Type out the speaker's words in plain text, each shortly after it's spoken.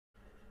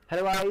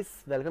Hello guys,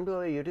 welcome to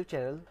our YouTube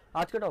channel.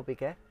 आज का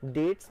topic है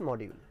डेट्स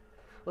मॉड्यूल।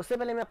 उससे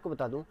पहले मैं आपको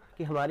बता दूं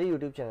कि हमारे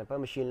यूट्यूब चैनल पर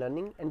मशीन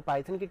लर्निंग एंड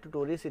पाइथन की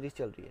ट्यूटोरियल सीरीज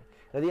चल रही है।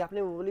 यदि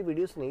आपने वो वाली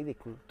वीडियोस नहीं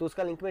देखी तो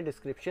उसका लिंक मैं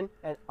डिस्क्रिप्शन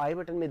एंड आई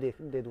बटन में दे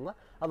दूंगा।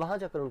 अब वहाँ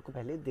जाकर उनको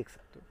पहले देख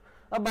सकते हो।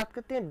 अब बात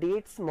करते हैं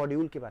डेट्स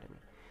मॉड्यूल के बारे में।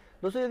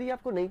 दोस्तों, यदि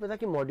आपको नहीं पता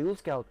कि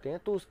मॉड्यूल्स क्या होते हैं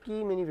तो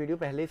उसकी मैंने वीडियो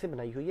पहले से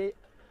बनाई हुई है।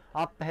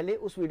 आप पहले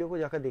उस वीडियो को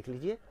जाकर देख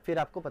लीजिए, फिर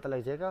आपको पता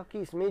लग जाएगा कि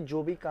इसमें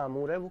जो भी काम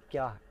हो रहा है वो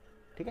क्या है।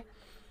 ठीक है,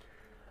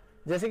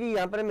 जैसे कि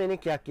यहाँ पर मैंने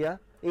क्या किया,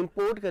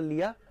 इंपोर्ट कर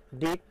लिया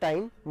डेट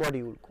टाइम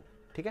मॉड्यूल को।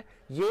 ठीक है,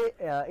 ये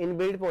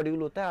इनबिल्ट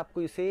मॉड्यूल होता है,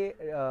 आपको इसे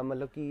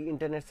मतलब कि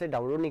इंटरनेट से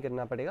डाउनलोड नहीं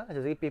करना पड़ेगा।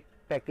 जैसे कि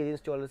पैकेज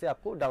इंस्टॉलर से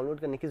आपको डाउनलोड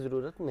करने की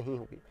ज़रूरत नहीं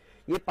होगी,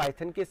 ये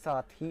पाइथन के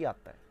साथ ही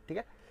आता है। ठीक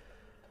है,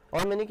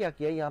 और मैंने क्या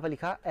किया, यहाँ पर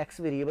लिखा एक्स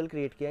वेरिएबल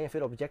क्रिएट किया या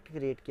फिर ऑब्जेक्ट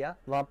क्रिएट किया।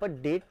 वहाँ पर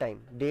डेट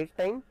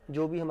टाइम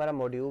जो भी हमारा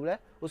मॉड्यूल है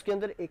उसके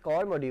अंदर एक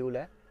और मॉड्यूल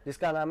है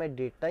जिसका नाम है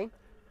डेट टाइम।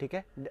 ठीक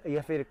है,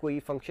 या फिर कोई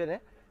फंक्शन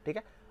है। ठीक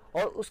है,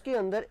 और उसके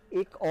अंदर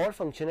एक और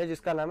फंक्शन है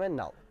जिसका नाम है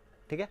नाउ।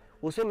 ठीक है,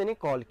 उसे मैंने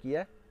कॉल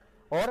किया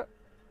और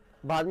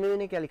बाद में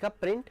मैंने क्या लिखा,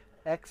 प्रिंट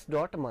एक्स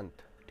डॉट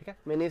मंथ। ठीक है,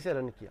 मैंने इसे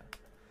रन किया।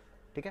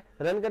 ठीक है,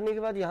 रन करने के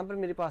बाद यहाँ पर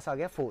मेरे पास आ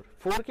गया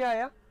 4 क्या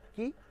आया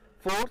कि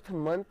 4th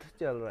मंथ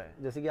चल रहा है।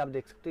 जैसे कि आप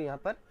देख सकते हो, यहाँ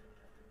पर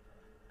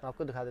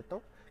आपको दिखा देता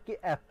हूँ कि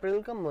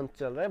अप्रैल का मंथ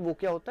चल रहा है, वो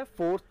क्या होता है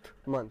 4th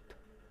month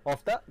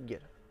of the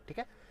year. ठीक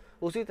है,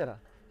 उसी तरह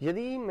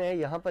यदि मैं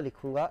यहाँ पर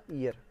लिखूंगा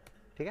ईयर,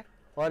 ठीक है,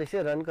 और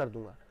इसे रन कर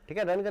दूंगा। ठीक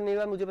है, रन करने के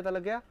बाद मुझे पता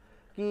लग गया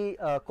कि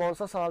कौन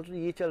सा साल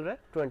ये चल रहा है,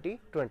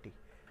 2020।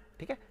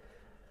 ठीक है,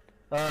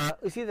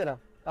 इसी तरह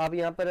आप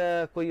यहाँ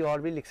पर कोई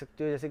और भी लिख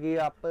सकते हो। जैसे कि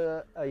आप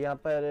यहाँ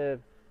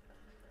पर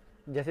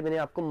जैसे मैंने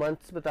आपको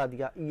मंथ्स बता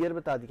दिया, ईयर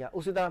बता दिया,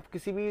 उसी तरह आप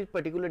किसी भी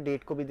पर्टिकुलर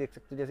डेट को भी देख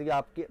सकते हो। जैसे कि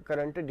आपकी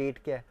करंट डेट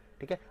क्या है,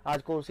 ठीक है,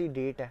 आज कौन सी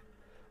डेट है,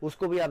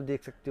 उसको भी आप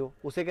देख सकते हो।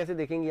 उसे कैसे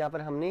देखेंगे, यहाँ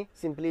पर हमने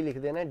सिंपली लिख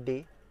देना है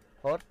डे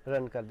और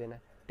रन कर देना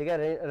है। ठीक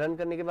है, रन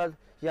करने के बाद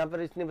यहाँ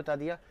पर इसने बता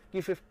दिया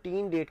कि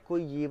 15 डेट को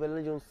ये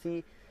वाला जो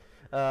सी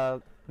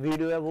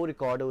वीडियो है वो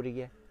रिकॉर्ड हो रही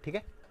है। ठीक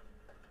है,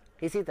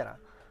 इसी तरह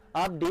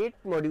आप डेट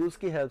मॉड्यूल्स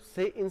की हेल्प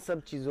से इन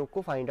सब चीज़ों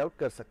को फाइंड आउट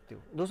कर सकते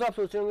हो। दोस्तों, आप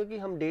सोच रहे होंगे कि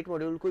हम डेट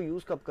मॉड्यूल को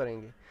यूज़ कब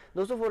करेंगे।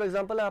 दोस्तों, फॉर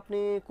एग्जांपल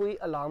आपने कोई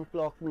अलार्म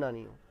क्लॉक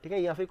बनानी हो, ठीक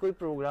है, या फिर कोई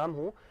प्रोग्राम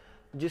हो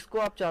जिसको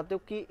आप चाहते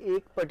हो कि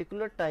एक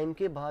पर्टिकुलर टाइम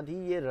के बाद ही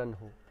ये रन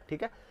हो।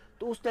 ठीक है,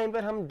 तो उस टाइम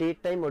पर हम डेट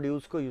टाइम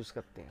मॉड्यूल्स को यूज़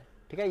करते हैं।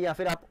 ठीक है, या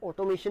फिर आप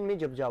ऑटोमेशन में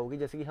जब जाओगे,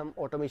 जैसे कि हम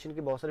ऑटोमेशन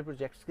के बहुत सारे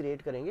प्रोजेक्ट्स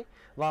क्रिएट करेंगे,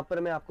 वहाँ पर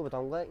मैं आपको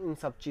बताऊंगा इन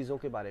सब चीज़ों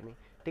के बारे में।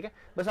 ठीक है,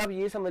 बस आप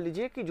ये समझ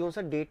लीजिए कि जो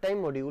सा डेट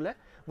टाइम मॉड्यूल है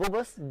वो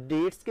बस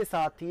डेट्स के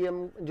साथ ही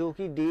हम, जो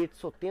कि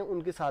डेट्स होते हैं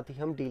उनके साथ ही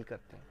हम डील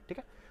करते हैं। ठीक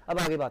है, अब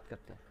आगे बात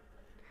करते हैं।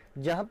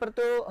 जहाँ पर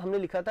तो हमने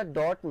लिखा था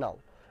डॉट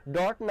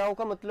नाउ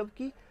का मतलब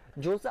कि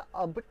जो सा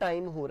अब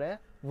टाइम हो रहा है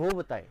वो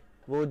बताए,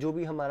 वो जो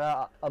भी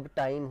हमारा अब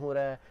टाइम हो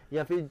रहा है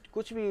या फिर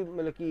कुछ भी,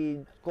 मतलब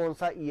कि कौन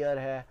सा ईयर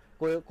है,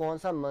 कौन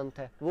सा मंथ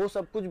है, वो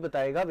सब कुछ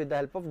बताएगा with the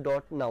help of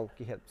dot now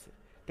की हेल्प से।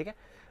 ठीक है,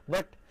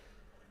 बट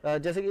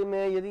जैसे कि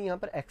मैं यदि यहाँ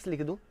पर एक्स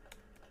लिख दूं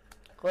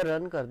और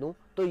रन कर दूं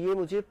तो ये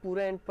मुझे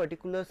पूरा एंड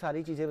पर्टिकुलर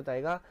सारी चीज़ें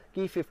बताएगा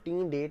कि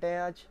 15 डेट है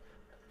आज,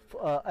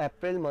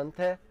 अप्रैल मंथ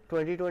है,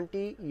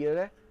 2020 ईयर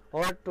है,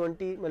 और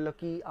 20 मतलब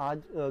कि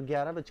आज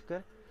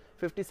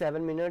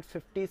 11:57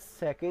 50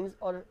 सेकेंड्स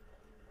और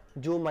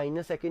जो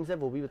माइनस सेकेंड्स है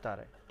वो भी बता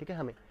रहा है। ठीक है,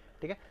 हमें,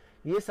 ठीक है,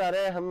 ये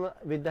सारे हम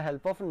with the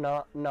help of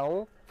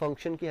now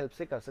function की हेल्प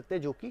से कर सकते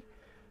हैं, जो कि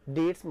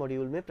डेट्स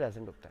मॉड्यूल में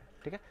प्रेजेंट होता है।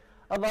 ठीक है,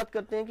 अब बात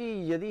करते हैं कि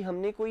यदि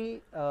हमने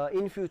कोई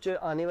इन फ्यूचर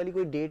आने वाली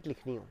कोई डेट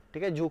लिखनी हो,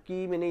 ठीक है, जो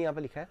कि मैंने यहाँ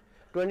पर लिखा है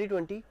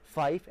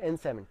 2025 and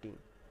 17।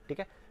 ठीक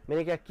है,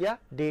 मैंने क्या किया,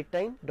 डेट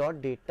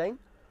टाइम,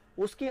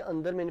 उसके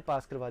अंदर मैंने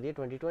पास करवा दिया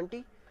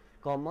 2020,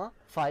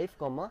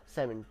 5,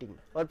 17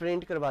 और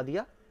प्रिंट करवा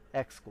दिया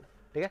एक्स को।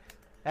 ठीक है,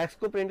 एक्स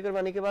को प्रिंट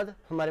करवाने के बाद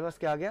हमारे पास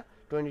क्या आ गया,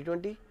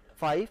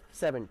 2025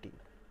 17।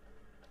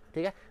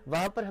 ठीक है,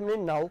 वहां पर हमने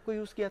नाउ को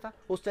यूज किया था।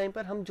 उस टाइम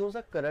पर हम जो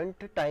सा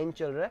करंट टाइम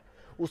चल रहा है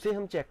उसे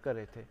हम चेक कर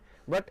रहे थे,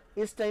 बट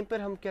इस टाइम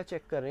पर हम क्या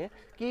चेक कर रहे हैं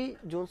कि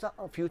जो सा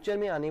फ्यूचर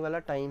में आने वाला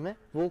टाइम है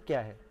वो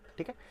क्या है।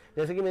 ठीक है,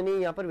 जैसे कि मैंने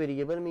यहाँ पर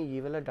वेरिएबल में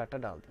ये वाला डाटा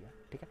डाल दिया।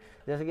 ठीक है,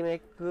 जैसे कि मैं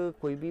एक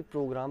कोई भी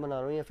प्रोग्राम बना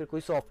रहा हूँ या फिर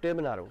कोई सॉफ्टवेयर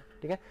बना रहा हूँ,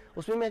 ठीक है,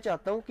 उसमें मैं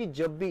चाहता हूँ कि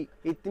जब भी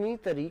इतनी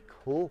तारीख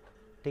हो,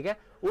 ठीक है,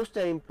 उस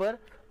टाइम पर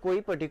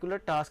कोई पर्टिकुलर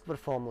टास्क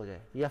परफॉर्म हो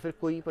जाए या फिर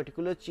कोई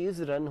पर्टिकुलर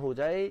चीज़ रन हो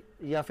जाए,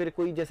 या फिर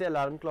कोई जैसे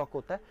अलार्म क्लॉक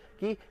होता है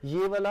कि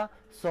ये वाला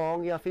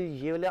सॉन्ग या फिर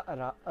ये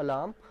वाला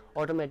अलार्म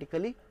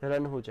ऑटोमेटिकली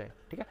रन हो जाए।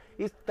 ठीक है,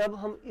 तब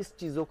हम इस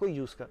चीज़ों को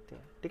यूज़ करते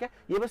हैं। ठीक है,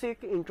 ये बस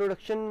एक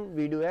इंट्रोडक्शन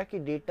वीडियो है कि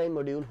डेट टाइम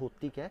मॉड्यूल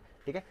होती क्या है।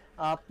 ठीक है,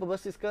 आप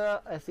बस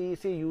इसका ऐसे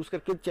इसे यूज़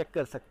करके चेक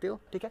कर सकते हो।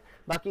 ठीक है,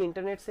 बाकी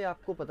इंटरनेट से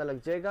आपको पता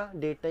लग जाएगा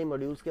डेट टाइम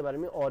मॉड्यूल्स के बारे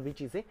में और भी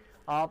चीज़ें।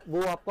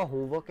 वो आपका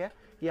होमवर्क है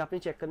कि आपने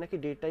चेक करना है कि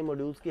डेट टाइम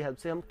मॉड्यूल्स की हेल्प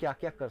से हम क्या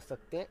क्या कर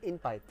सकते हैं इन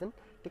पाइथन।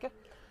 ठीक है,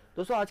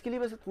 दोस्तों, आज के लिए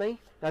बस इतना ही।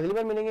 अगली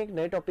बार मिलेंगे एक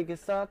नए टॉपिक के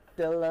साथ।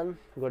 Till then,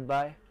 good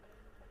bye.